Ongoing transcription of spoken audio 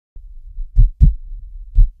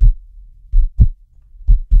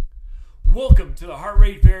Welcome to the Heart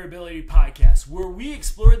Rate Variability Podcast, where we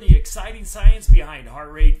explore the exciting science behind heart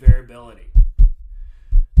rate variability.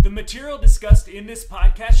 The material discussed in this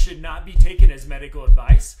podcast should not be taken as medical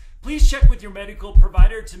advice. Please check with your medical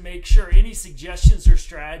provider to make sure any suggestions or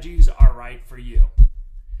strategies are right for you.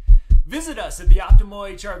 Visit us at the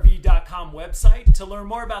OptimalHRV.com website to learn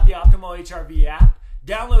more about the Optimal HRV app,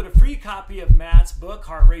 download a free copy of Matt's book,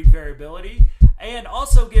 Heart Rate Variability, and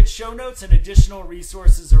also get show notes and additional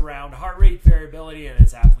resources around heart rate variability and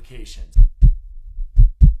its applications.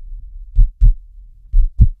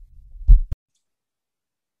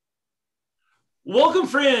 Welcome,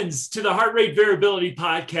 friends, to the Heart Rate Variability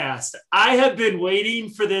Podcast. I have been waiting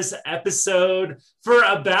for this episode for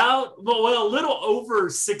about, a little over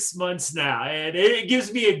 6 months now, and it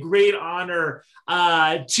gives me a great honor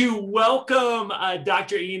to welcome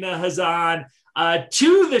Dr. Ina Khazan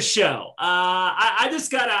to the show.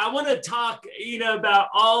 I want to talk, about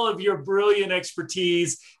all of your brilliant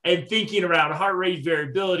expertise and thinking around heart rate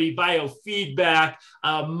variability, biofeedback,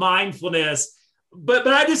 mindfulness. But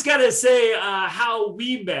I just got to say how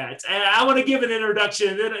we met. And I want to give an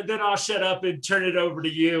introduction, then I'll shut up and turn it over to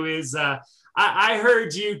you. I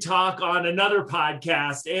heard you talk on another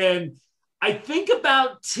podcast, and I think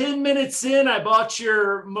about 10 minutes in, I bought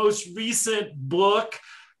your most recent book.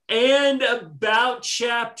 And about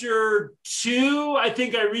chapter 2, I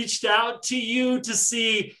think I reached out to you to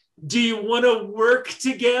see, do you want to work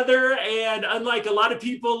together? And unlike a lot of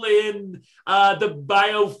people in the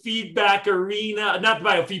biofeedback arena, not the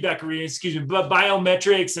biofeedback arena, excuse me, but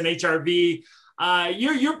biometrics and HRV,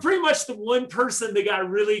 you're pretty much the one person that got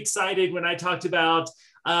really excited when I talked about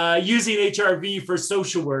using HRV for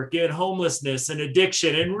social work and homelessness and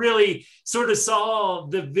addiction, and really sort of saw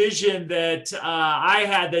the vision that I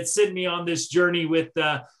had that sent me on this journey with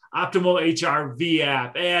the Optimal HRV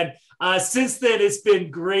app. And since then, it's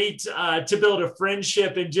been great to build a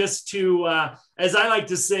friendship and just to, as I like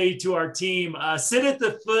to say to our team, sit at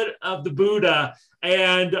the foot of the Buddha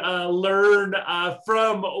and learn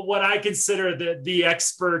from what I consider the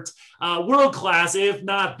expert, world-class, if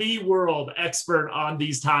not the world expert on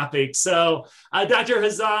these topics. So Dr.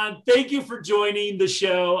 Khazan, thank you for joining the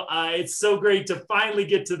show. It's so great to finally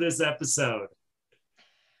get to this episode.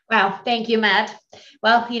 Wow. Thank you, Matt.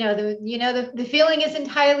 Well, the feeling is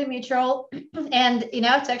entirely mutual, and,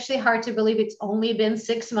 it's actually hard to believe it's only been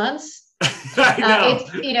 6 months.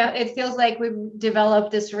 It feels like we've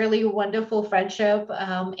developed this really wonderful friendship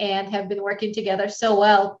and have been working together so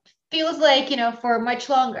well. Feels like, for much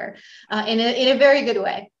longer in a very good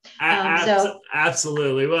way.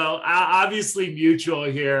 Absolutely. Well, obviously mutual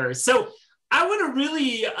here. So I want to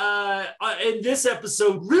really, in this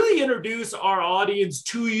episode, really introduce our audience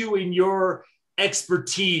to you and your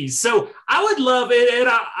expertise. So I would love it, and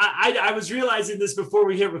I was realizing this before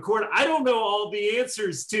we hit record. I don't know all the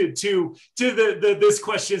answers to this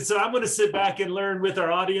question, so I'm going to sit back and learn with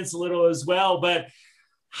our audience a little as well. But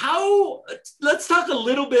let's talk a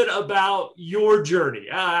little bit about your journey.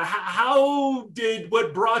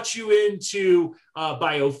 What brought you into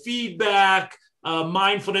biofeedback?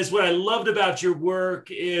 Mindfulness. What I loved about your work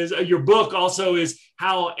is your book also is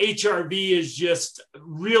how HRV is just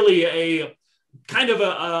really a kind of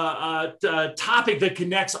a topic that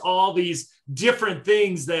connects all these different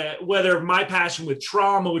things, that whether my passion with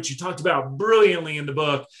trauma, which you talked about brilliantly in the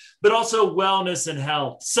book, but also wellness and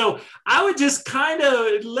health. So I would just kind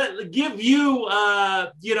of give you,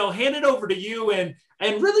 hand it over to you and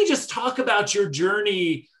really just talk about your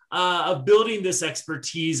journey of building this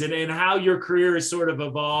expertise and how your career has sort of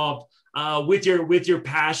evolved with your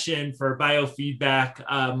passion for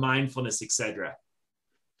biofeedback, mindfulness, etc.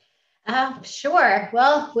 Sure.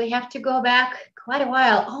 Well, we have to go back quite a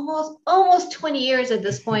while, almost 20 years at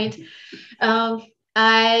this point.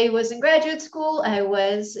 I was in graduate school. I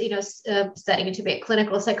was, studying to be a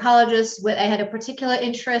clinical psychologist. I had a particular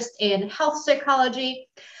interest in health psychology.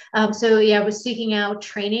 I was seeking out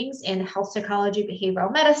trainings in health psychology,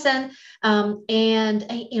 behavioral medicine.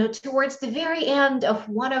 Towards the very end of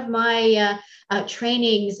one of my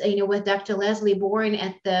trainings, with Dr. Leslie Bourne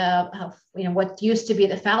at the, what used to be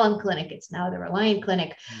the Fallon Clinic, it's now the Reliant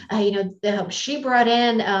Clinic. She brought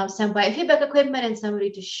in some biofeedback equipment and somebody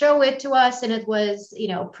to show it to us. And it was,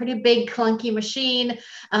 a pretty big clunky machine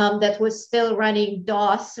that was still running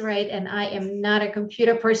DOS, right? And I am not a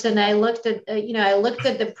computer person. I looked at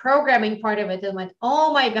the programming part of it and went,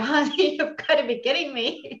 oh my God, you've got to be kidding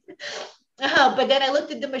me. But then I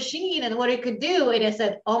looked at the machine and what it could do, and I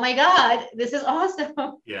said, oh my God, this is awesome.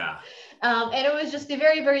 Yeah. And it was just a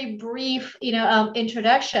very, very brief,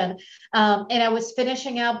 introduction. And I was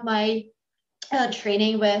finishing up my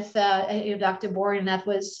training with Dr. Bourne, and that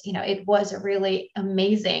was, it was a really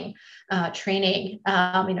amazing training.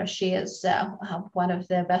 She is one of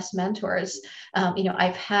the best mentors,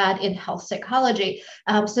 I've had in health psychology.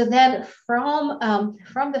 So then from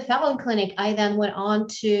the Fallon Clinic, I then went on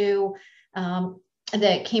to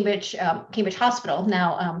the Cambridge Hospital,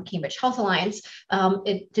 now Cambridge Health Alliance,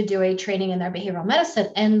 to do a training in their behavioral medicine.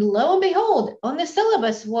 And lo and behold, on the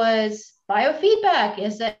syllabus was biofeedback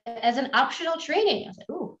as an optional training. I was like,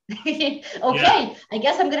 ooh, okay, yeah. I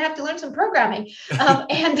guess I'm going to have to learn some programming.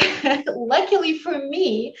 And luckily for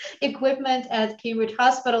me, equipment at Cambridge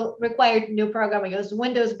Hospital required no programming. It was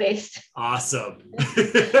Windows-based. Awesome.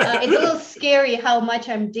 It's a little scary how much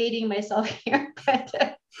I'm dating myself here, but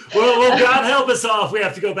well, God help us all if we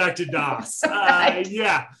have to go back to DOS. Right.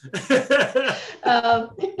 Yeah.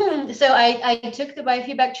 So I took the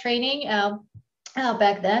biofeedback training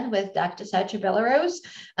back then with Dr. Satya Bellerose.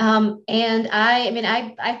 And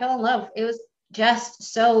I fell in love. It was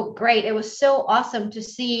just so great. It was so awesome to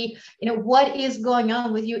see, what is going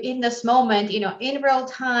on with you in this moment, in real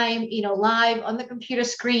time, live on the computer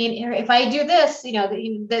screen. If I do this,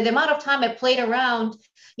 the amount of time I played around,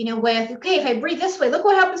 with, okay, if I breathe this way, look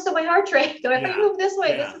what happens to my heart rate. If I move this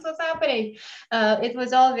way, this is what's happening. It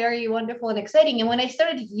was all very wonderful and exciting. And when I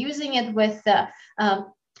started using it with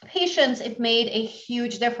patients, it made a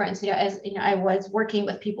huge difference. I was working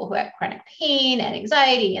with people who had chronic pain and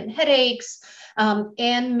anxiety and headaches.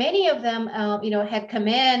 And many of them, had come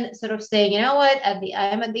in sort of saying, I'm at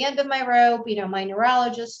the end of my rope. My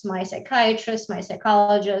neurologist, my psychiatrist, my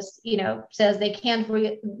psychologist, says they can't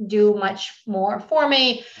do much more for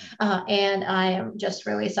me. And I am just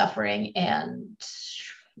really suffering and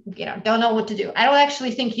don't know what to do. I don't actually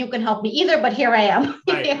think you can help me either, but here I am.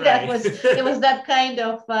 Right, it was that kind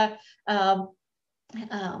of,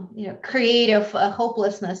 creative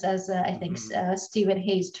hopelessness, as I think Stephen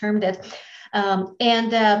Hayes termed it.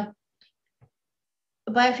 And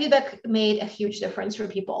biofeedback made a huge difference for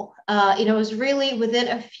people. It was really within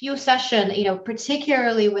a few sessions,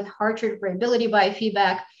 particularly with heart rate variability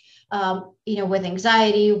biofeedback, with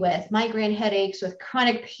anxiety, with migraine headaches, with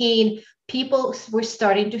chronic pain, people were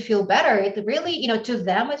starting to feel better. It really, to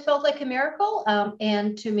them, it felt like a miracle.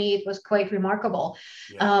 And to me, it was quite remarkable.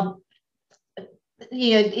 Yeah.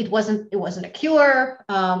 It wasn't a cure.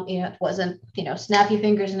 It wasn't, snap your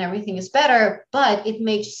fingers and everything is better, but it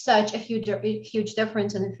made such a huge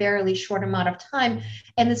difference in a fairly short amount of time.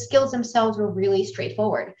 And the skills themselves were really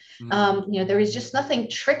straightforward. There is just nothing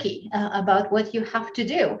tricky about what you have to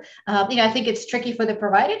do. I think it's tricky for the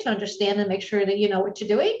provider to understand and make sure that you know what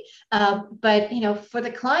you're doing. But for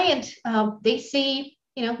the client, they see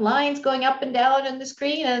lines going up and down on the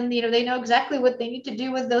screen, and they know exactly what they need to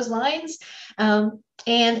do with those lines,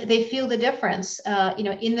 and they feel the difference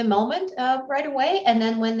in the moment right away. And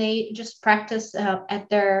then when they just practice at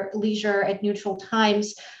their leisure at neutral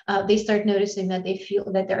times, they start noticing that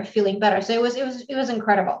they're feeling better. So it was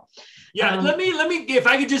incredible. Yeah, let me if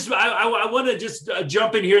I could just I want to just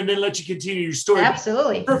jump in here and then let you continue your story.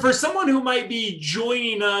 Absolutely. For someone who might be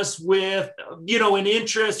joining us with an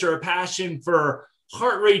interest or a passion for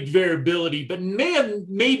heart rate variability, but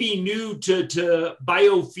may be new to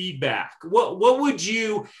biofeedback,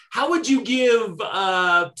 how would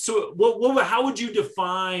you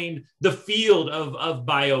define the field of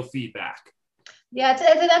biofeedback? Yeah, it's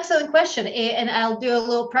an excellent question, and I'll do a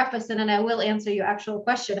little preface, and then I will answer your actual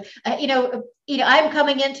question. I'm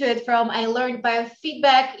coming into it from, I learned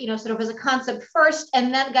biofeedback, sort of as a concept first,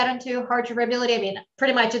 and then got into heart rate variability. I mean,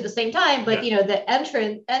 pretty much at the same time, but the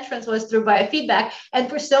entrance was through biofeedback. And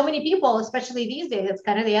for so many people, especially these days, it's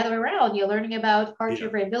kind of the other way around. You're learning about heart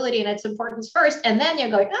rate variability and its importance first, and then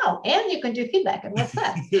you're going, oh, and you can do feedback, and what's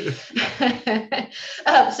that?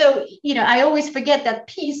 So I always forget that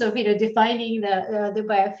piece of defining the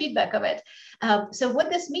biofeedback of it. So what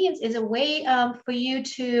this means is a way for you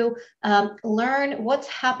to learn what's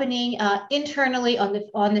happening internally on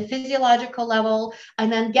the physiological level, and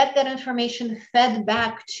then get that information fed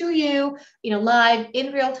back to you, live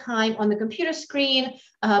in real time on the computer screen,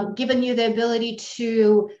 giving you the ability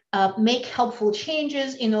to make helpful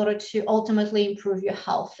changes in order to ultimately improve your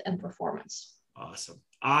health and performance.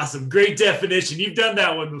 Awesome. Great definition. You've done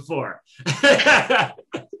that one before.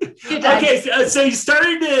 Okay, so you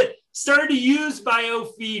started to use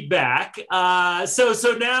biofeedback.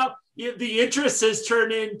 So now the interest has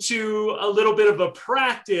turned into a little bit of a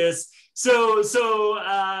practice. So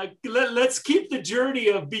let's keep the journey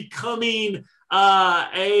of becoming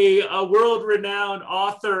a world-renowned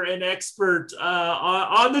author and expert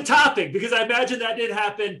on the topic, because I imagine that did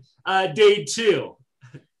happen day 2.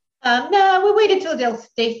 No, we waited till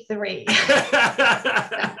day 3.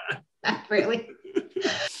 Not really.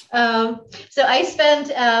 So I spent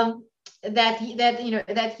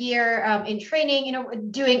that year in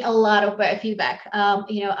training, doing a lot of biofeedback.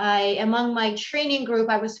 Among my training group,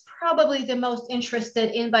 I was probably the most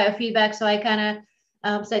interested in biofeedback. So I kind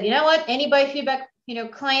of said, you know what, any biofeedback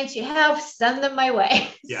clients you have, send them my way.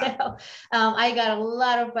 Yeah. So I got a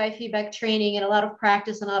lot of biofeedback training and a lot of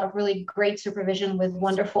practice and a lot of really great supervision with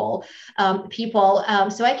wonderful people.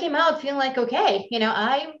 So I came out feeling like, okay,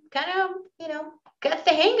 I kind of, got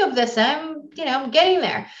the hang of this. I'm getting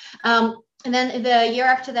there. And then the year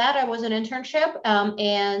after that, I was an internship,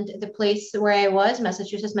 and the place where I was,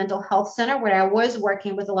 Massachusetts Mental Health Center, where I was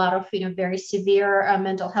working with a lot of, very severe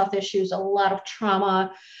mental health issues, a lot of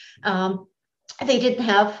trauma. They didn't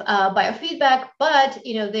have biofeedback, but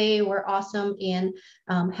they were awesome in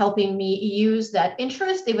helping me use that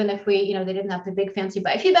interest. Even if they didn't have the big fancy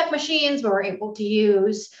biofeedback machines, we were able to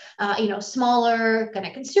use smaller kind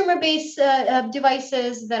of consumer-based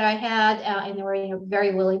devices that I had, and they were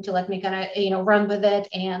very willing to let me kind of run with it,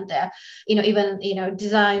 and even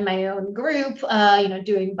design my own group,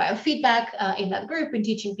 doing biofeedback in that group and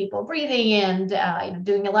teaching people breathing and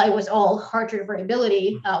doing a lot. It was all heart rate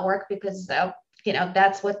variability work because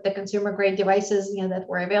that's what the consumer grade devices, that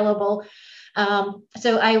were available.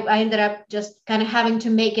 So I ended up just kind of having to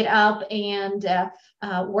make it up and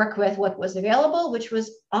work with what was available, which was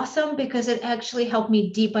awesome because it actually helped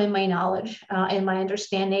me deepen my knowledge and my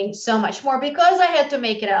understanding so much more, because I had to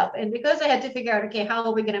make it up and because I had to figure out, okay, how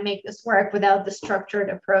are we going to make this work without the structured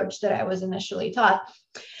approach that I was initially taught.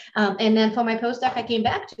 And then for my postdoc, I came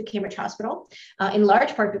back to Cambridge Hospital, in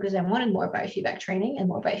large part because I wanted more biofeedback training and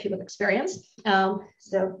more biofeedback experience.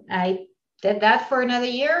 So I did that for another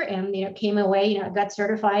year and, came away, got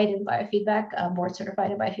certified in biofeedback, board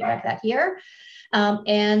certified in biofeedback that year.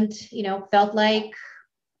 And, felt like,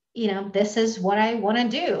 this is what I want to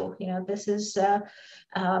do. This is it.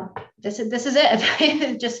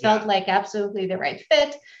 It just felt like absolutely the right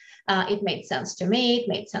fit. It made sense to me. It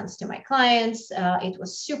made sense to my clients. It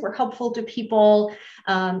was super helpful to people.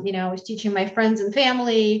 I was teaching my friends and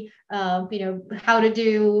family, how to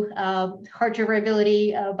do heart rate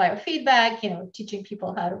variability biofeedback, teaching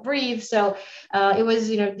people how to breathe. So it was,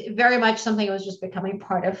 very much something that was just becoming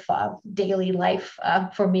part of daily life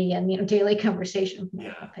for me and, daily conversation.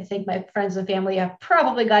 Yeah. I think my friends and family have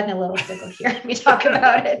probably gotten a little sick of hearing me talk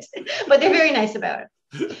about it, but they're very nice about it.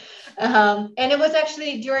 And it was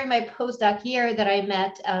actually during my postdoc year that I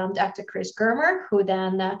met Dr. Chris Germer, who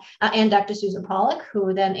then, and Dr. Susan Pollack,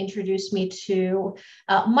 who then introduced me to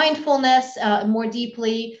mindfulness more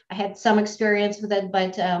deeply. I had some experience with it,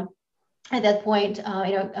 but at that point,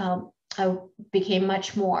 I became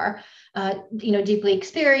much more, deeply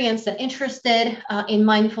experienced and interested in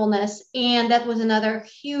mindfulness. And that was another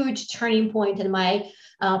huge turning point in my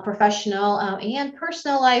professional and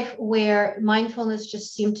personal life, where mindfulness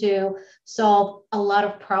just seemed to solve a lot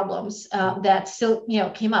of problems that still,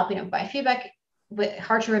 came up. Biofeedback, with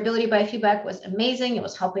heart rate variability biofeedback was amazing. It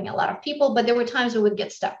was helping a lot of people, but there were times we would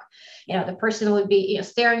get stuck. The person would be,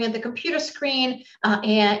 staring at the computer screen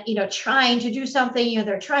and, trying to do something.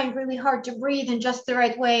 They're trying really hard to breathe in just the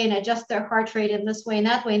right way and adjust their heart rate in this way and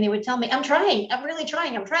that way. And they would tell me, I'm really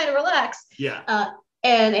trying. I'm trying to relax. Yeah.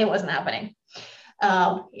 And it wasn't happening.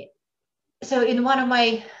 So in one of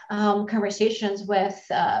my conversations with,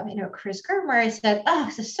 Chris Germer, I said,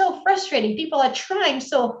 this is so frustrating. People are trying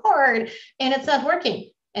so hard and it's not working.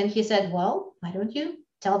 And he said, well, why don't you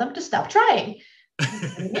tell them to stop trying?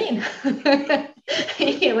 What do you mean?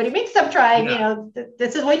 What do you mean stop trying? Yeah.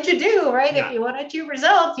 This is what you do, right? Yeah. If you want to achieve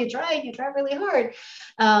results, you try really hard.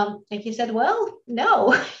 And he said, well,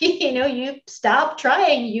 no, you stop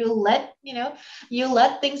trying. You let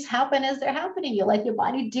things happen as they're happening. You let your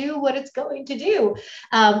body do what it's going to do.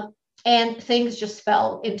 And things just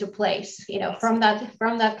fell into place, from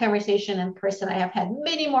that conversation. And Chris and I have had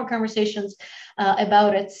many more conversations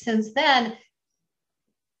about it since then.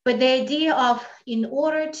 But the idea of, in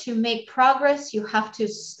order to make progress, you have to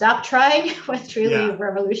stop trying was really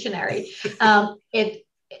revolutionary. At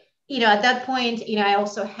that point, I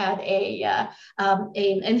also had an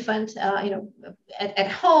infant,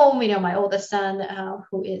 at home. My oldest son,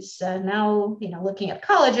 who is now, looking at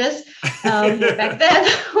colleges. Back then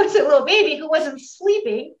was a little baby who wasn't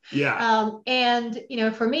sleeping. Yeah. And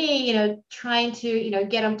for me, trying to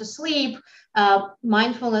get him to sleep.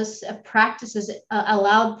 Mindfulness practices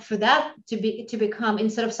allowed for that to become,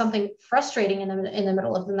 instead of something frustrating in the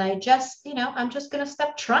middle of the night, just I'm just going to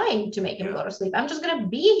stop trying to make him go to sleep. I'm just going to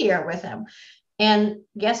be here with him. And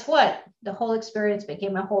guess what? The whole experience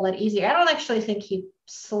became a whole lot easier. I don't actually think he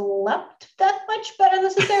slept that much better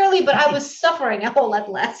necessarily, but I was suffering a whole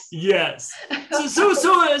lot less. Yes.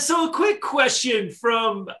 So a quick question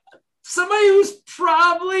from somebody who's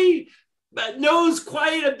probably knows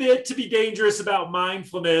quite a bit to be dangerous about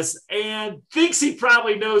mindfulness and thinks he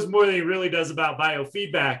probably knows more than he really does about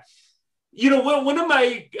biofeedback. One of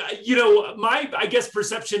my, I guess,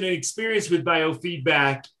 perception and experience with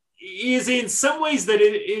biofeedback is in some ways that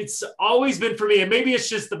it's always been for me, and maybe it's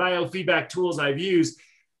just the biofeedback tools I've used,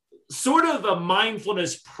 sort of a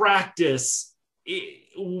mindfulness practice,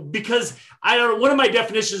 because I don't know, one of my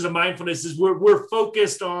definitions of mindfulness is we're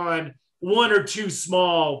focused on one or two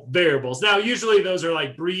small variables. Now, usually those are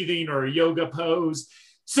like breathing or a yoga pose.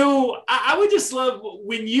 So I would just love,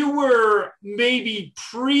 when you were maybe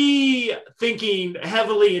pre-thinking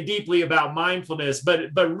heavily and deeply about mindfulness,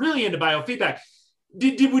 but really into biofeedback,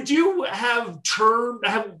 would you have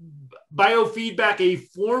biofeedback a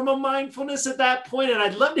form of mindfulness at that point? And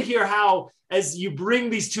I'd love to hear how, as you bring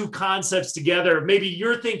these two concepts together, maybe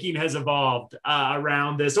your thinking has evolved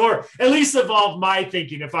around this, or at least evolved my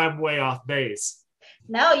thinking if I'm way off base.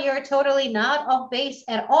 No, you're totally not off base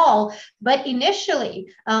at all. But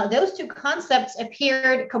initially, those two concepts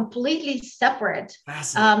appeared completely separate.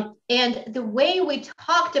 And the way we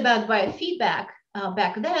talked about biofeedback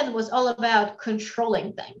back then was all about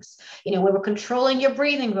controlling things. We were controlling your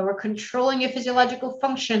breathing, we were controlling your physiological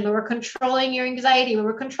function, we were controlling your anxiety, we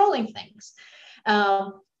were controlling things.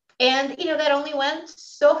 And that only went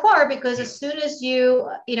so far, because as soon as you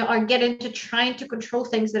are get into trying to control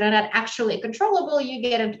things that are not actually controllable, you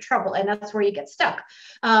get into trouble, and that's where you get stuck.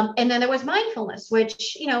 And then there was mindfulness,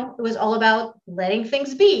 which it was all about letting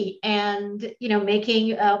things be, and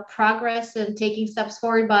making progress and taking steps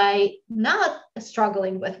forward by not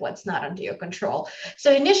struggling with what's not under your control.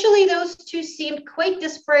 So initially, those two seemed quite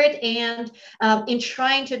disparate, and in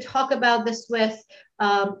trying to talk about this with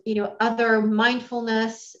other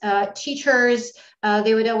mindfulness teachers,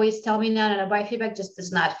 they would always tell me, no, biofeedback just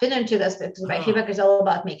does not fit into this, because biofeedback is all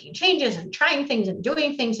about making changes and trying things and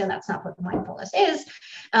doing things, and that's not what mindfulness is.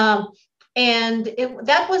 And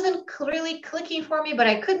that wasn't really clicking for me, but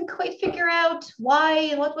I couldn't quite figure out why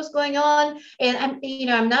and what was going on. And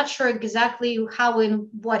I'm not sure exactly how and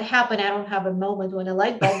what happened. I don't have a moment when a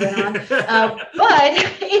light bulb went on, but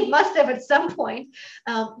it must have at some point,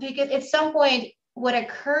 because at some point, what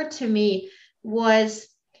occurred to me was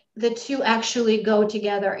the two actually go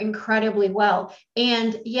together incredibly well.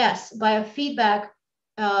 And yes, biofeedback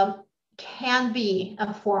can be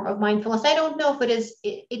a form of mindfulness. I don't know if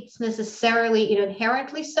it's necessarily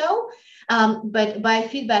inherently so, but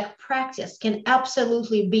biofeedback practice can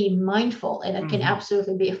absolutely be mindful, and it can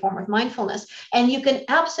absolutely be a form of mindfulness. And you can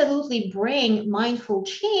absolutely bring mindful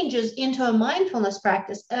changes into a mindfulness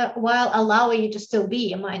practice while allowing it to still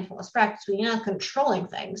be a mindfulness practice when you're not controlling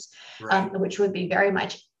things, right. Which would be very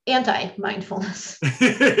much anti-mindfulness.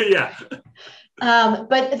 Yeah.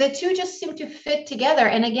 But the two just seem to fit together.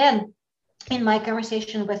 And again, in my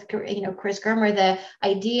conversation with Chris Germer, the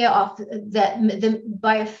idea of the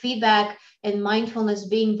biofeedback and mindfulness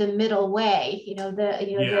being the middle way,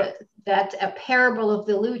 that a parable of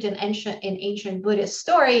the lute in ancient Buddhist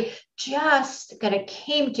story just kind of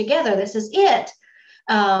came together. This is it.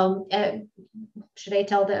 Should I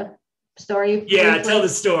tell the story? Yeah, briefly? Tell the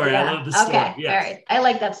story. Yeah. I love the story. Okay, yes. All right. I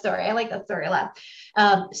like that story. I like that story a lot.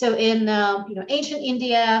 So in ancient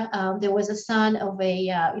India, there was a son of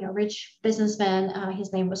a rich businessman.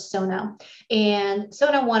 His name was Sona, and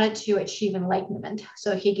Sona wanted to achieve enlightenment.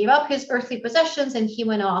 So he gave up his earthly possessions and he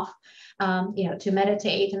went off, to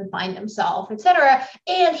meditate and find himself, etc.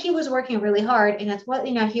 And he was working really hard, and that's what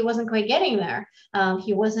he wasn't quite getting there.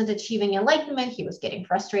 He wasn't achieving enlightenment. He was getting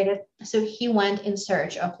frustrated. So he went in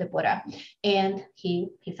search of the Buddha, and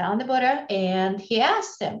he found the Buddha, and he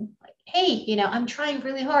asked him, hey, I'm trying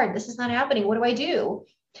really hard. This is not happening. What do I do?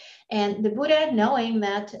 And the Buddha, knowing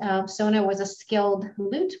that Sona was a skilled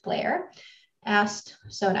lute player, asked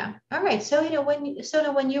Sona, all right, so,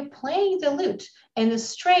 when you're playing the lute and the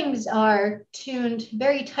strings are tuned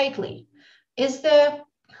very tightly, is the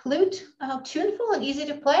lute tuneful and easy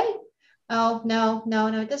to play? Oh, no,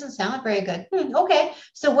 it doesn't sound very good. Okay,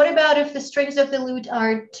 so what about if the strings of the lute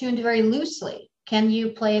are tuned very loosely? Can you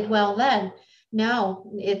play it well then?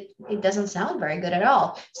 No, it doesn't sound very good at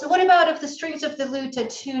all. So what about if the strings of the lute are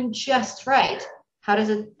tuned just right? How does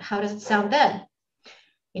it sound then?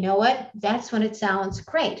 You know what? That's when it sounds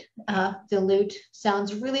great. The lute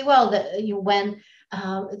sounds really well when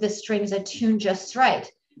the strings are tuned just right.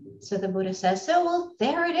 So the Buddha says, so well,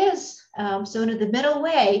 there it is. So in the middle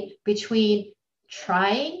way between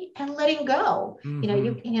trying and letting go.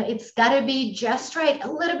 It's got to be just right.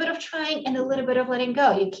 A little bit of trying and a little bit of letting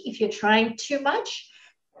go. If you're trying too much,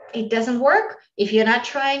 it doesn't work. If you're not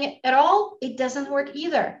trying at all, it doesn't work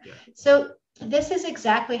either. Yeah. So this is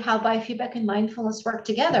exactly how biofeedback and mindfulness work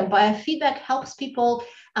together. Biofeedback helps people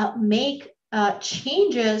make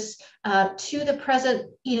changes to the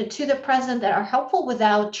present that are helpful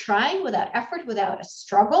without trying, without effort, without a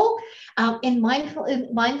struggle. And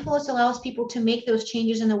mindfulness allows people to make those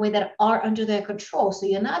changes in a way that are under their control. So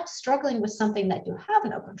you're not struggling with something that you have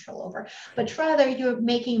no control over, but rather you're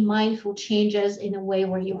making mindful changes in a way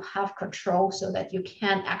where you have control so that you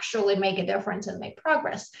can actually make a difference and make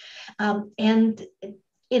progress. And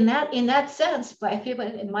in that sense,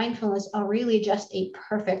 biofeedback and mindfulness are really just a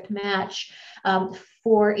perfect match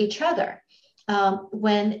for each other.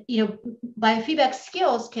 When biofeedback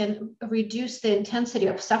skills can reduce the intensity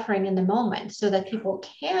of suffering in the moment, so that people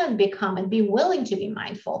can become and be willing to be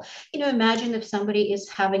mindful. Imagine if somebody is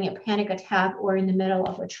having a panic attack or in the middle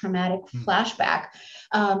of a traumatic flashback.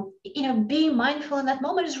 Being mindful in that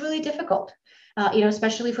moment is really difficult.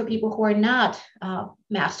 Especially for people who are not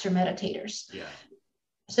master meditators. Yeah.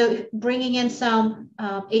 So bringing in some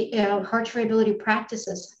heart variability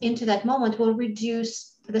practices into that moment will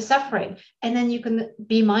reduce the suffering, and then you can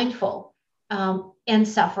be mindful and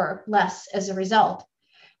suffer less as a result.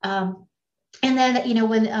 And then,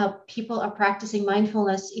 when people are practicing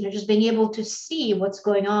mindfulness, just being able to see what's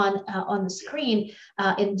going on the screen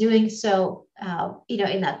and doing so,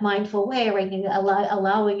 in that mindful way, right?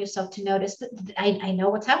 Allowing yourself to notice that I know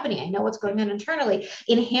what's happening. I know what's going on internally,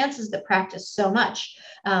 enhances the practice so much.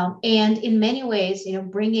 And in many ways,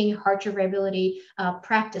 bringing heart variability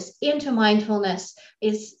practice into mindfulness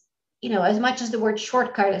is, as much as the word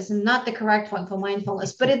shortcut is not the correct one for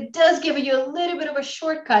mindfulness, but it does give you a little bit of a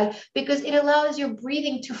shortcut because it allows your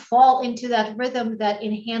breathing to fall into that rhythm that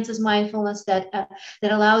enhances mindfulness, that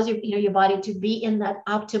allows your body to be in that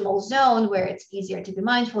optimal zone where it's easier to be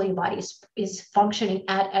mindful. Your body is functioning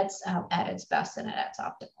at its best and at its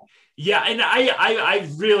optimal. Yeah, and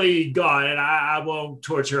I've really gone, and I won't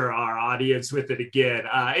torture our audience with it again,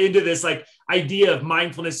 into this like idea of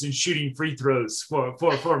mindfulness and shooting free throws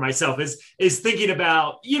for myself is thinking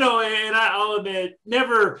about, and I'll admit,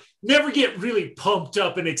 never get really pumped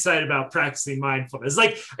up and excited about practicing mindfulness.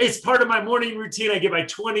 Like, it's part of my morning routine. I get my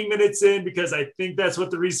 20 minutes in because I think that's what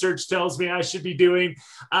the research tells me I should be doing.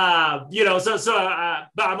 But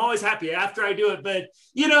I'm always happy after I do it. But,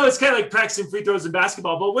 it's kind of like practicing free throws in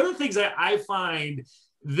basketball. But one of the things that I find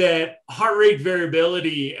that heart rate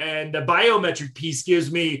variability and the biometric piece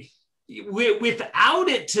gives me, without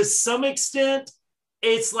it to some extent,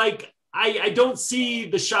 it's like I don't see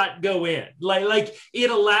the shot go in. Like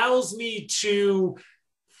it allows me to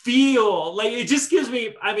feel like it just gives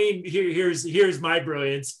me, here's my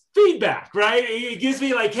brilliance, feedback, right? It gives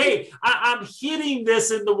me like, hey, I'm hitting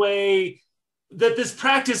this in the way that this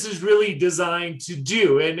practice is really designed to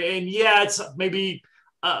do. And yeah, it's maybe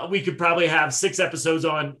we could probably have 6 episodes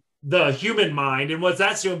on the human mind and what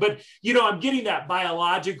that's doing. But, I'm getting that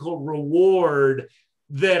biological reward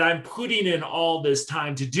that I'm putting in all this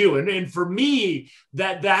time to do. And for me,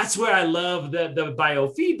 that's where I love the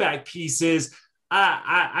biofeedback piece is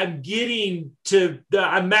I'm getting to,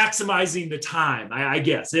 I'm maximizing the time, I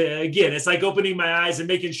guess. Again, it's like opening my eyes and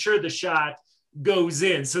making sure the shot goes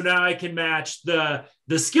in. So now I can match the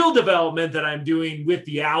skill development that I'm doing with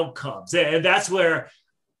the outcomes. And that's where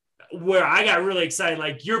I got really excited.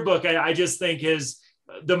 Like your book, I just think is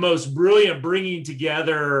the most brilliant, bringing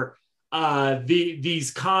together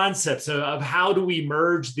these concepts of how do we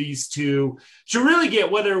merge these two to really get,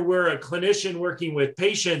 whether we're a clinician working with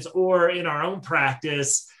patients or in our own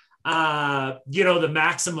practice, the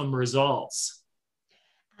maximum results.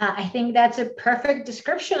 I think that's a perfect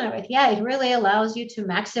description of it. Yeah, it really allows you to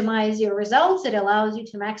maximize your results. It allows you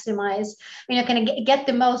to maximize, kind of get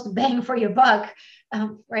the most bang for your buck,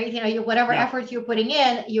 right? Whatever effort you're putting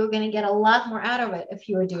in, you're going to get a lot more out of it if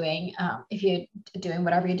you're doing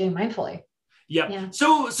whatever you're doing mindfully. Yep. Yeah.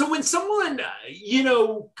 So when someone,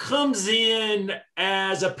 comes in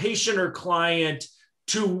as a patient or client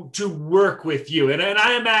to work with you, and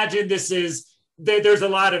I imagine there's a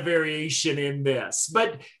lot of variation in this,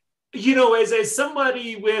 but, as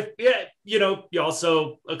somebody with, you're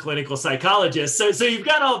also a clinical psychologist. So you've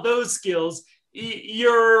got all those skills.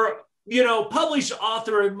 You're, published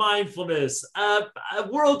author in mindfulness, a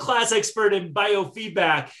world-class expert in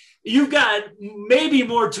biofeedback. You've got maybe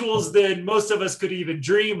more tools than most of us could even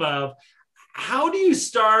dream of. How do you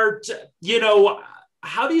start to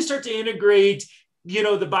integrate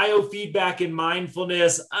the biofeedback and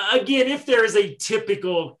mindfulness, again, if there is a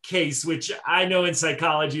typical case, which I know in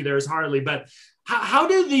psychology there's hardly, but how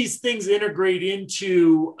do these things integrate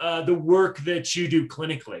into the work that you do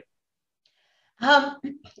clinically?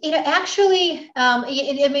 Actually,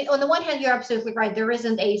 I mean, on the one hand, you're absolutely right. There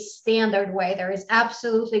isn't a standard way. There is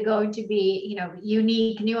absolutely going to be,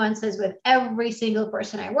 unique nuances with every single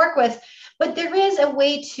person I work with. But there is a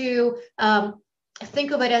way to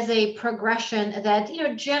think of it as a progression that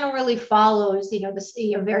generally follows this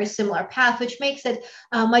very similar path, which makes it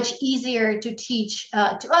much easier to teach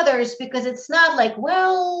to others, because it's not like,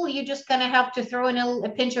 well, you just kind of have to throw in a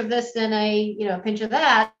pinch of this and a pinch of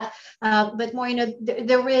that, but more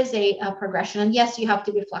there is a progression, and yes, you have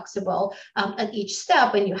to be flexible at each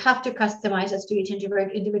step, and you have to customize as to each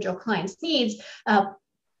individual client's needs.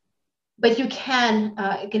 But you can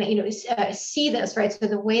see this, right? So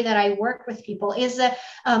the way that I work with people is that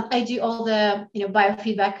I do all the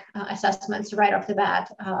biofeedback assessments right off the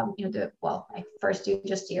bat. I first do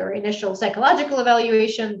just your initial psychological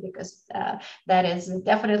evaluation, because that is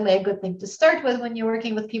definitely a good thing to start with when you're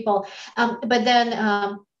working with people. But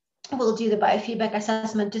then we'll do the biofeedback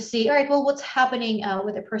assessment to see, all right, well, what's happening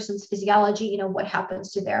with a person's physiology? What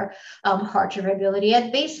happens to their heart variability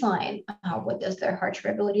at baseline? What does their heart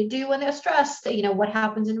variability do when they're stressed? What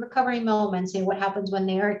happens in recovery moments? And what happens when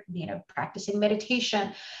they're, practicing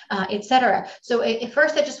meditation, etc. So at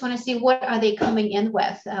first, I just want to see what are they coming in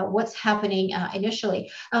with, what's happening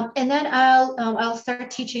initially, and then I'll start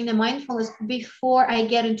teaching them mindfulness before I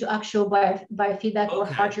get into actual biofeedback or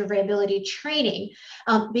heart variability training,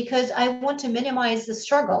 because I want to minimize the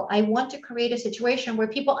struggle. I want to create a situation where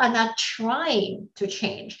people are not trying to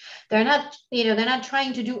change. They're not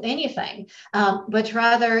trying to do anything, but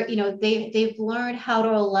rather, they've learned how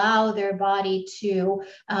to allow their body to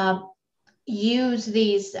use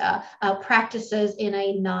these practices in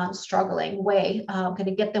a non-struggling way, going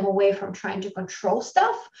to get them away from trying to control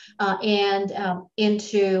stuff and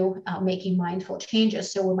into making mindful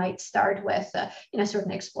changes. So we might start with,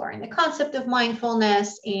 certainly exploring the concept of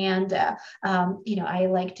mindfulness. And, I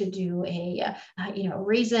like to do a,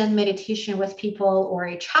 raisin meditation with people, or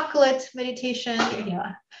a chocolate meditation.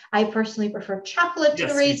 I personally prefer chocolate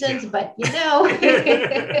to raisins, but you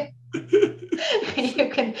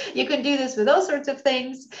can do this with all sorts of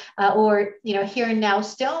things, or here and now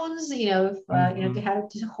stones, if to have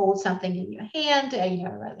to hold something in your hand,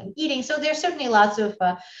 rather than eating. So there's certainly lots of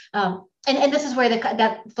and this is where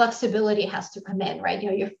that flexibility has to come in, right?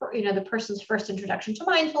 The person's first introduction to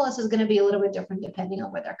mindfulness is going to be a little bit different depending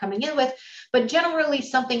on what they're coming in with, but generally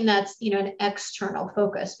something that's an external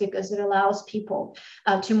focus, because it allows people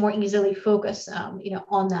to more easily focus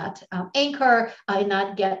on that anchor and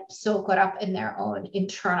not get so caught up in their own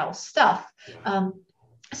internal stuff.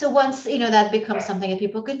 So once that becomes something that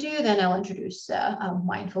people can do, then I'll introduce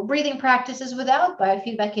mindful breathing practices without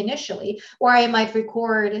biofeedback initially, or I might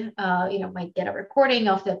record, might get a recording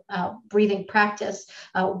of the breathing practice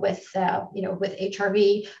with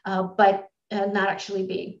HRV, but not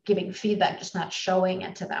actually giving feedback, just not showing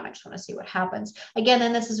it to them. I just want to see what happens. Again,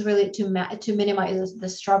 and this is really to minimize the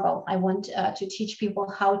struggle. I want to teach people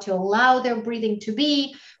how to allow their breathing to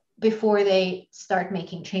be before they start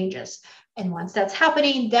making changes. And once that's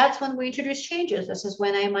happening, that's when we introduce changes. This is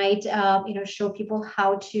when I might, show people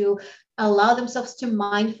how to allow themselves to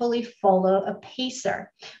mindfully follow a pacer,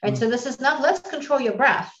 right? So this is not, let's control your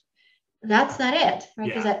breath. That's not it, right?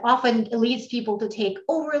 Because that often leads people to take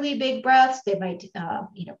overly big breaths. They might,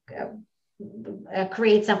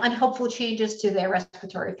 create some unhelpful changes to their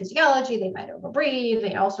respiratory physiology. They might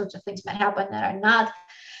overbreathe. All sorts of things might happen that are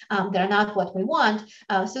not what we want.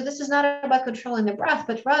 So this is not about controlling the breath,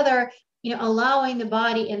 but rather allowing the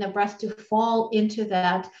body and the breath to fall into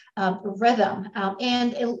that rhythm,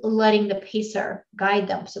 and letting the pacer guide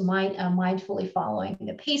them. So mindfully following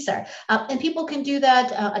the pacer. And people can do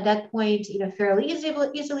that at that point, fairly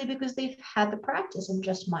easily, because they've had the practice in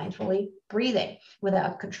just mindfully breathing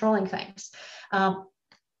without controlling things.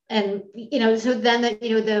 And, so then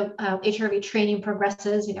the HRV training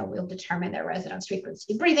progresses, we'll determine their resonance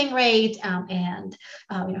frequency breathing rate, and,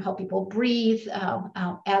 help people breathe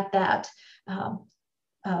at that,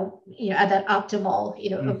 at that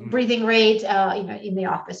optimal, breathing rate, in the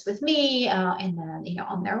office with me, and then,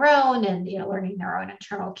 on their own, and, learning their own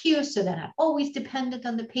internal cues. So they're not always dependent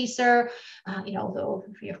on the pacer, although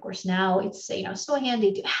of course now it's, so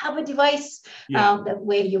handy to have a device, that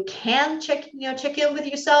way you can check in with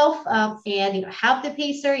yourself, and, have the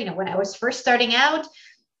pacer. When I was first starting out,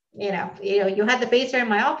 you had the pacer in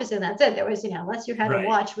my office, and that's it. There was, unless you had a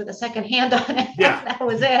watch with a second hand on it, that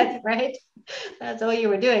was it, right? That's all you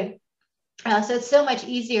were doing. So it's so much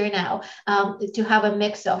easier now to have a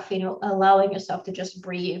mix of, allowing yourself to just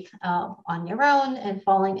breathe on your own and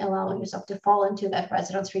allowing yourself to fall into that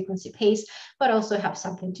resonance frequency pace, but also have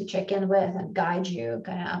something to check in with and guide you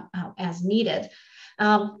kind of as needed.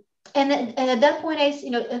 And at that point,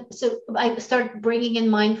 so I start bringing in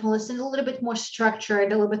mindfulness in a little bit more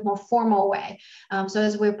structured, a little bit more formal way. So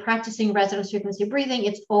as we're practicing resonance frequency breathing,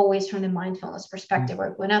 it's always from the mindfulness perspective.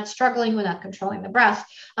 We're not struggling, we're not controlling the breath.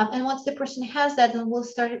 And once the person has that, then we'll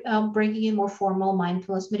start bringing in more formal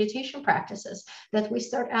mindfulness meditation practices that we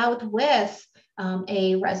start out with.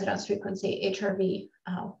 A resonance frequency HRV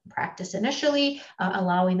practice initially,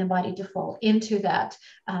 allowing the body to fall into that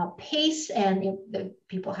pace. And the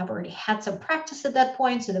people have already had some practice at that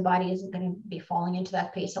point, so the body isn't going to be falling into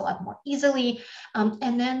that pace a lot more easily.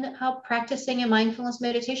 And then practicing a mindfulness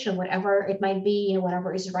meditation, whatever it might be,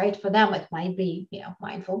 whatever is right for them. It might be,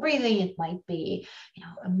 mindful breathing. It might be,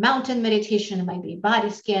 a mountain meditation. It might be body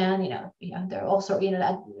scan. There are also,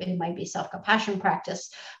 that it might be self-compassion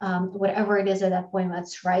practice. Whatever it is at that point,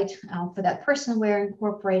 that's right for that person. We're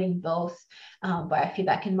incorporating both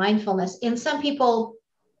biofeedback and mindfulness. And some people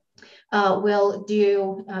will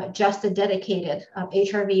do just a dedicated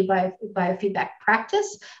HRV biofeedback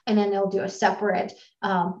practice, and then they'll do a separate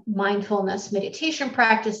mindfulness meditation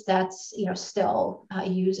practice that's still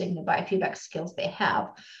using the biofeedback skills they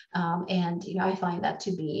have. And I find that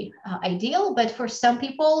to be ideal. But for some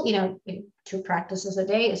people, 2 practices a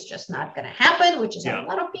day is just not going to happen, which is a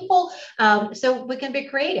lot of people. So we can be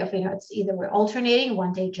creative. It's either we're alternating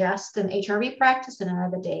one day just an HRV practice and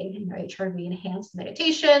another day, HRV enhanced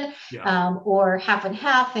meditation, or half and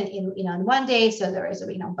half in one day. So there is a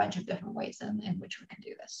bunch of different ways in which we can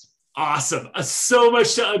do this. Awesome. So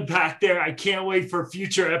much to unpack there. I can't wait for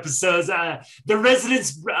future episodes. The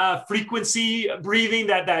resonance frequency breathing,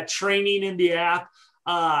 that training in the app,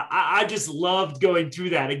 I just loved going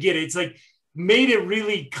through that. Again, it's like made it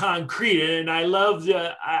really concrete. And I loved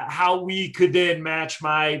how we could then match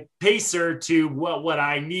my pacer to what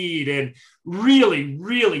I need. And really,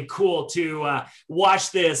 really cool to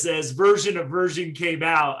watch this as version of version came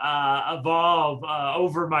out, evolve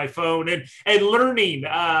over my phone and learning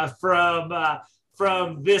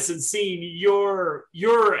from this and seeing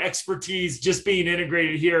your expertise just being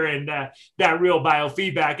integrated here in that real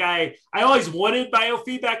biofeedback. I always wanted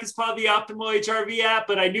biofeedback as part of the optimal HRV app,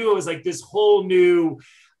 but I knew it was like this whole new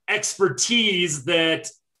expertise that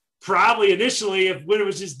probably initially, when it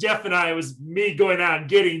was just Jeff and I, it was me going out and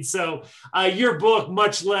getting. So your book,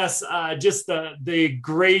 much less just the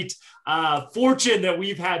great fortune that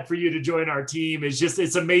we've had for you to join our team,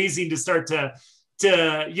 it's amazing to start to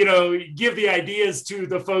give the ideas to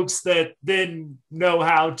the folks that then know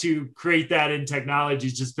how to create that in technology.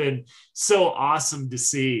 It's just been so awesome to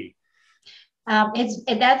see.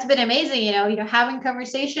 That's been amazing, having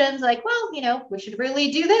conversations like, well, we should really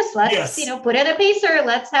do this. Let's, put in a pacer.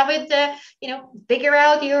 Let's have it, figure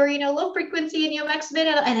out your, low frequency and your max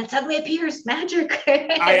minute, and it suddenly appears magic. There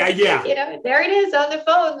it is on the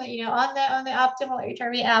phone, on the optimal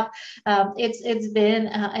HRV app. It's been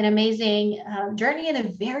an amazing journey in a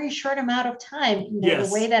very short amount of time. The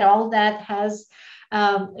way that all that has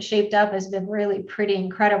shaped up has been really pretty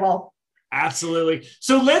incredible. Absolutely.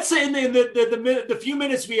 So let's, in the few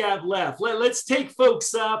minutes we have left, let's take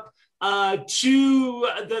folks up to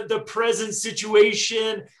the present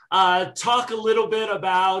situation. Talk a little bit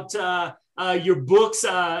about your books.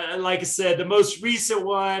 Like I said, the most recent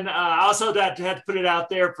one. I also had to put it out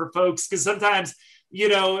there for folks because sometimes,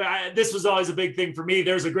 this was always a big thing for me.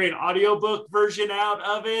 There's a great audiobook version out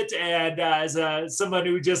of it. And as someone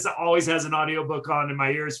who just always has an audiobook on in my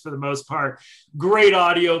ears for the most part, great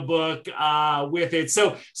audiobook with it.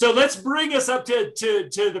 So let's bring us up to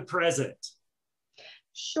the present.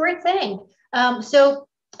 Sure thing.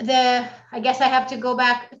 I guess I have to go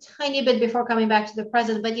back a tiny bit before coming back to the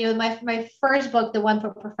present, but my first book, the one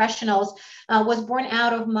for professionals, was born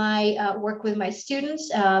out of my work with my students.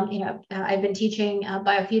 I've been teaching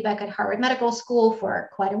biofeedback at Harvard Medical School for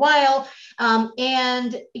quite a while,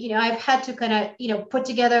 and I've had to kind of put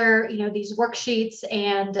together these worksheets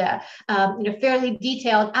and fairly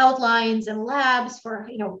detailed outlines and labs for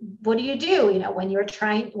what do you do when you're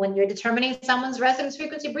determining someone's resonance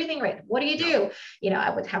frequency breathing rate. What do you do? I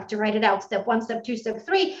would have to write it out, step 1, step 2, step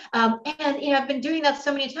 3. And I've been doing that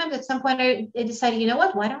so many times. At some point, I decided,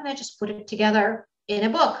 why don't I just put it together in a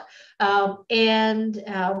book? And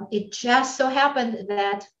it just so happened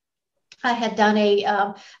that I had done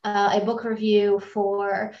a book review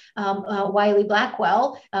for Wiley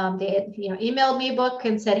Blackwell. They had, emailed me a book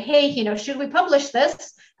and said, "Hey, should we publish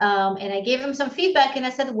this?" And I gave them some feedback, and I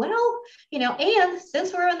said, "Well, and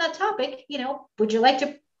since we're on that topic, would you like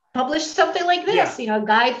to publish something like this, a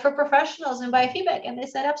guide for professionals in biofeedback?" And they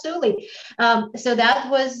said, "Absolutely." So that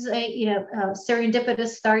was a serendipitous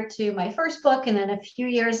start to my first book. And then a few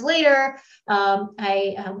years later, an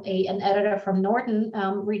editor from Norton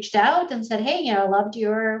reached out and said, "Hey, I loved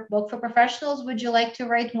your book for professionals. Would you like to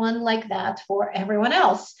write one like that for everyone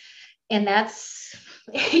else?" And that's,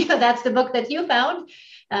 that's the book that you found.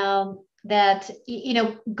 That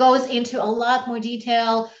goes into a lot more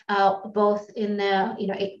detail, both in the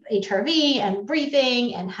HRV and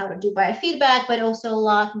breathing and how to do biofeedback, but also a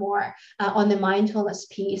lot more on the mindfulness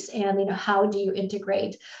piece and how do you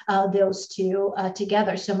integrate those two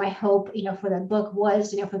together. So my hope for that book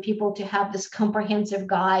was for people to have this comprehensive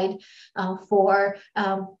guide for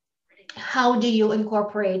how do you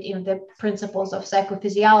incorporate the principles of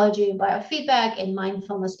psychophysiology, biofeedback, and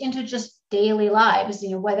mindfulness into just daily lives,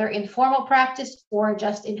 whether in formal practice or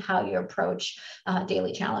just in how you approach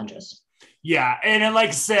daily challenges. Yeah. And like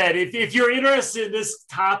I said, if you're interested in this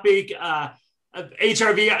topic of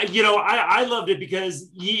HRV, I loved it because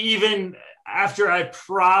even after I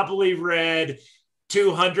probably read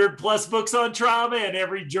 200 plus books on trauma and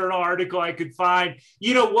every journal article I could find,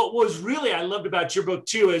 what was really, I loved about your book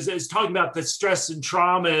too, is talking about the stress and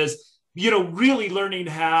traumas, really learning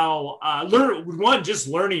how, just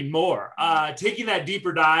learning more, taking that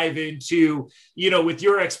deeper dive into, with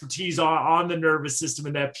your expertise on the nervous system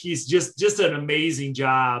and that piece, just an amazing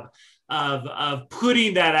job of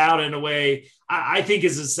putting that out in a way I think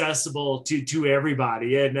is accessible to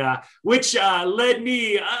everybody. And which led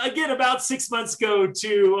me, again, about 6 months ago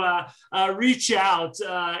to reach out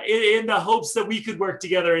in the hopes that we could work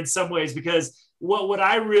together in some ways, because what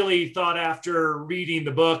I really thought after reading the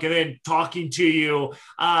book and then talking to you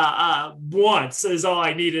once is all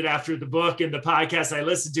I needed after the book and the podcast I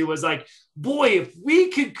listened to was like, boy, if we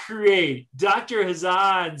could create Dr.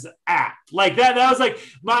 Khazan's app like that was like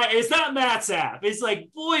it's not Matt's app. It's like,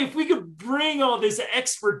 boy, if we could bring all this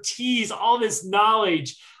expertise, all this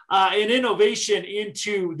knowledge and innovation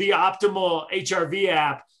into the optimal HRV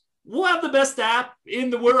app, we'll have the best app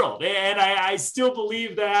in the world. And I still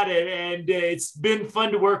believe that. And it's been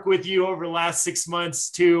fun to work with you over the last 6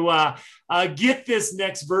 months to get this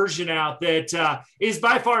next version out that is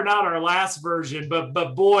by far not our last version, but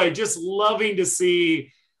boy, just loving to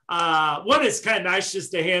see one, it's kind of nice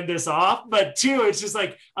just to hand this off, but two, it's just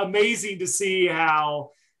like amazing to see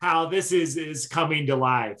how this is coming to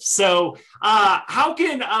life. So how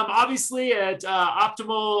can, obviously at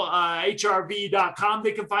optimalhrv.com,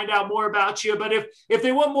 they can find out more about you. But if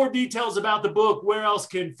they want more details about the book, where else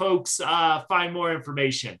can folks find more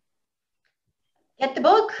information? Get the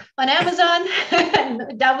book on Amazon,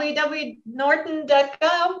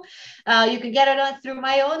 www.norton.com. You can get it through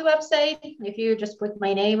my own website. If you just put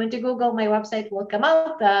my name into Google, my website will come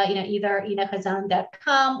up, either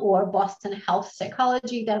inakhazan.com or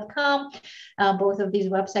bostonhealthpsychology.com. Both of these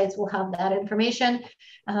websites will have that information.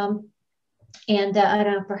 And I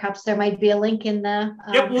don't know, perhaps there might be a link in the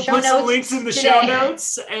we'll show put notes some links in the today. show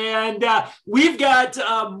notes. And we've got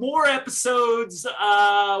more episodes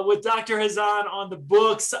with Dr. Khazan on the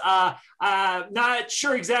books. Not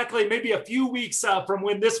sure exactly, maybe a few weeks from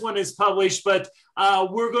when this one is published, but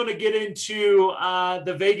we're going to get into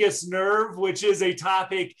the vagus nerve, which is a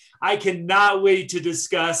topic I cannot wait to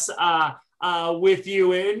discuss with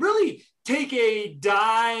you and really take a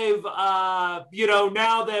dive,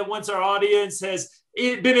 now that once our audience has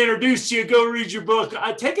been introduced to you, go read your book,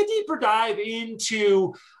 take a deeper dive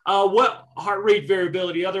into what heart rate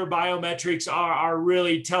variability, other biometrics are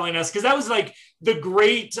really telling us. Because that was like the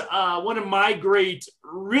great, one of my great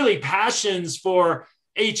really passions for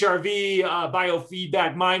HRV,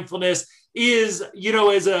 biofeedback, mindfulness is,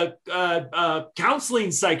 as a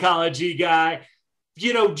counseling psychology guy,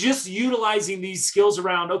 just utilizing these skills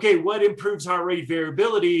around, okay, what improves heart rate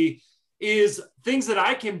variability is things that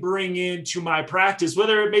I can bring into my practice,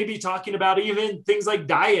 whether it may be talking about even things like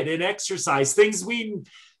diet and exercise, things we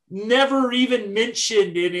never even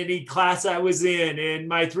mentioned in any class I was in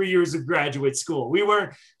my 3 years of graduate school. We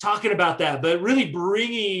weren't talking about that, but really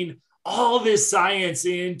bringing all this science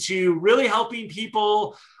into really helping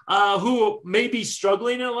people who may be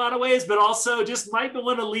struggling in a lot of ways, but also just might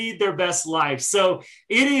want to lead their best life. So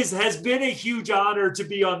has been a huge honor to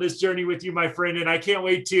be on this journey with you, my friend, and I can't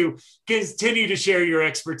wait to continue to share your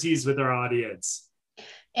expertise with our audience.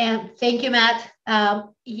 And thank you, Matt.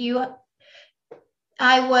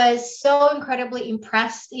 I was so incredibly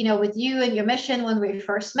impressed, with you and your mission when we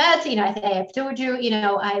first met. I've told you,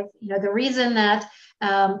 the reason that,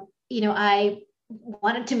 I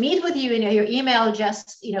wanted to meet with you. Your email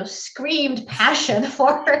just, screamed passion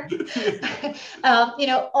for,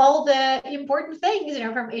 all the important things,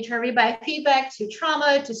 from HRV Biofeedback to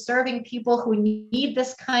trauma to serving people who need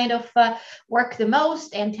this kind of work the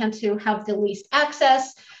most and tend to have the least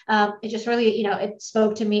access. It just really, it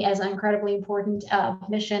spoke to me as an incredibly important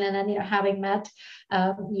mission. And then, having met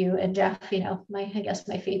you and Jeff, I guess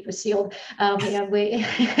my fate was sealed. I'm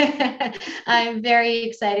very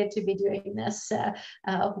excited to be doing this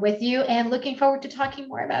with you and looking forward to talking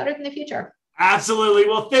more about it in the future. Absolutely.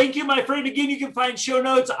 Well, thank you, my friend. Again, you can find show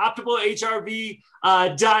notes,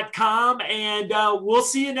 optimalhrv.com, and we'll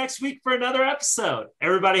see you next week for another episode.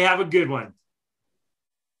 Everybody have a good one.